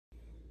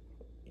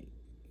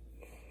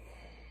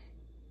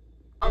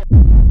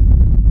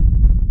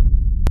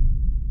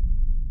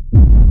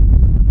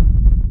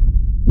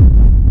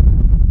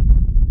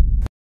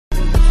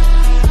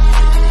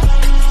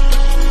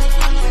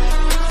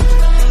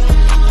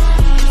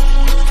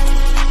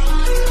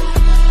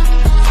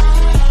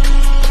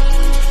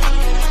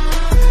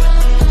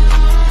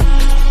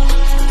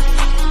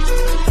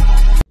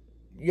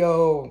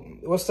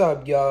What's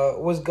up,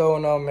 y'all? What's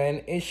going on,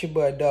 man? It's your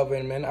boy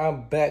Dubbin, man.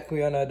 I'm back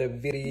with another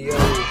video. You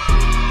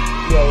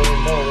already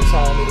know what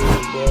time it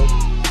is, bro.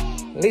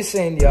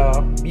 Listen,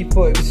 y'all.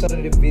 Before we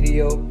start the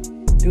video,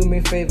 do me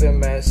a favor,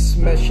 man.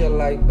 Smash your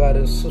like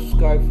button.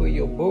 Subscribe for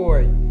your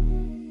boy.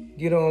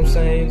 You know what I'm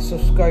saying?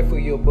 Subscribe for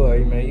your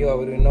boy, man. You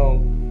already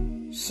know.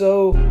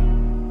 So,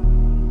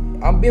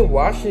 I've been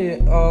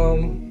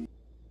watching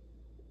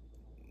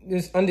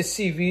this on the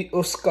TV,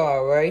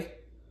 Oscar, right?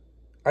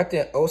 I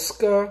think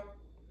Oscar.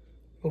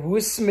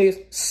 Will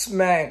Smith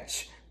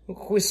smash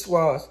Chris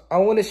Rock. I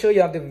want to show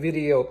y'all the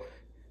video.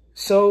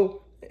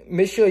 So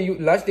make sure you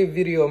like the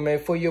video, man,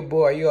 for your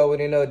boy. You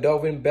already know,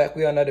 Darwin back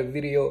with another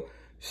video.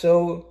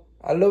 So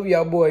I love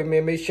y'all, boy,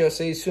 man. Make sure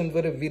stay tuned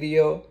for the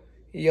video.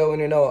 You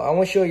already know. I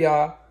want to show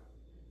y'all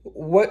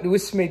what Will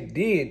Smith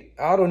did.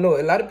 I don't know.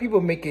 A lot of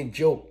people making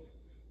joke.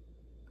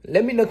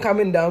 Let me know,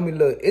 comment down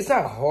below. It's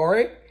not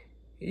hard.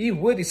 He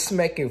really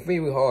smacking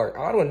very hard.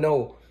 I don't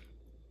know.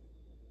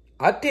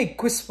 I think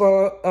Chris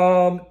Rock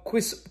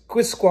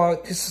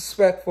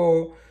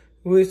disrespectful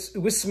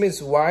with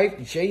Smith's wife,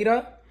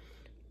 Jada.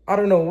 I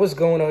don't know what's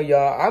going on,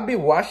 y'all. I'll be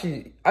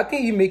watching. I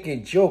think he making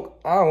a joke.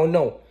 I don't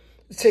know.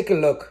 Let's take a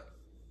look.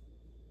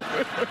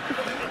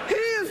 He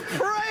is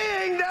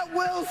praying that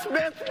Will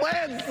Smith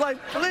wins. Like,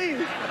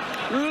 please,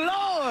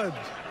 Lord.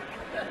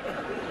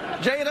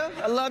 Jada,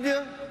 I love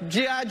you.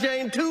 G.I.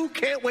 Jane 2,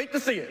 can't wait to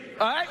see it.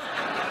 All right?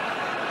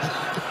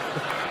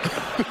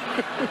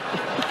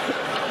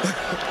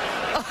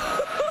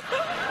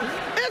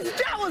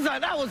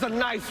 That was a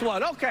nice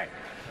one. Okay.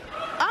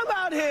 I'm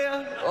out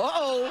here.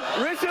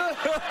 Richard.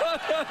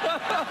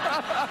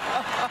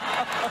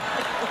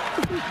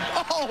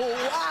 Oh,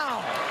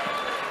 wow.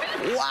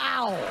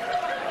 Wow.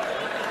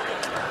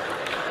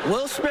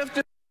 Will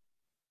Smith.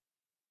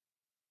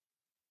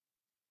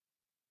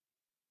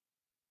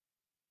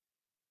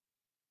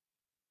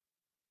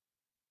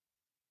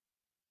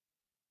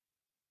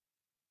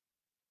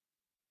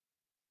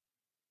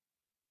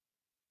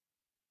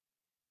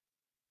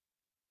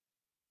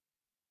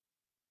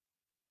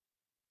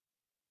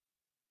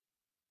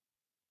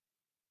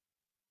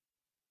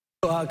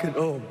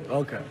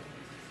 Okay.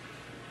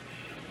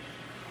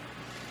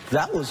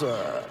 That was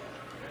a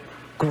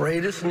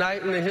greatest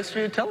night in the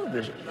history of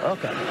television.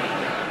 Okay.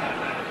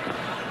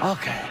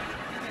 Okay.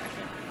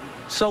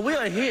 So we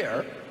are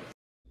here.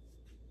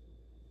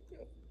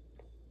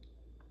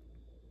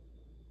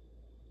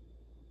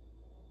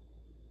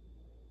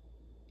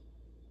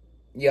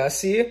 Y'all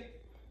see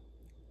it?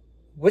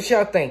 What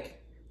y'all think?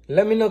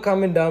 Let me know,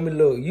 comment down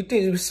below. You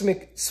think you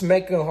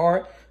smacking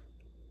hard?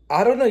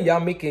 I don't know, y'all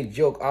making a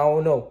joke. I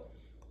don't know.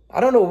 I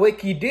don't know what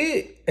he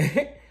did.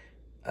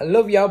 I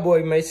love y'all,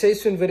 boy, man. Stay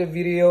tuned for the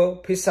video.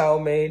 Peace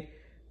out, man.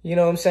 You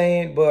know what I'm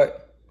saying?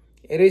 But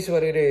it is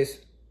what it is.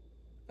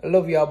 I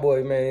love y'all,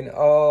 boy, man.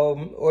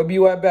 I'll be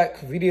right back.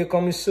 Video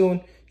coming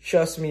soon.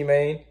 Trust me,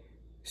 man.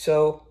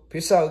 So,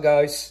 peace out,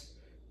 guys.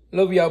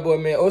 Love y'all, boy,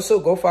 man. Also,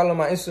 go follow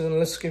my Instagram in the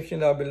description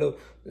down below.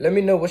 Let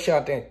me know what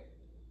y'all think.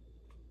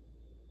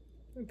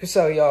 Peace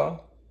out,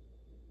 y'all.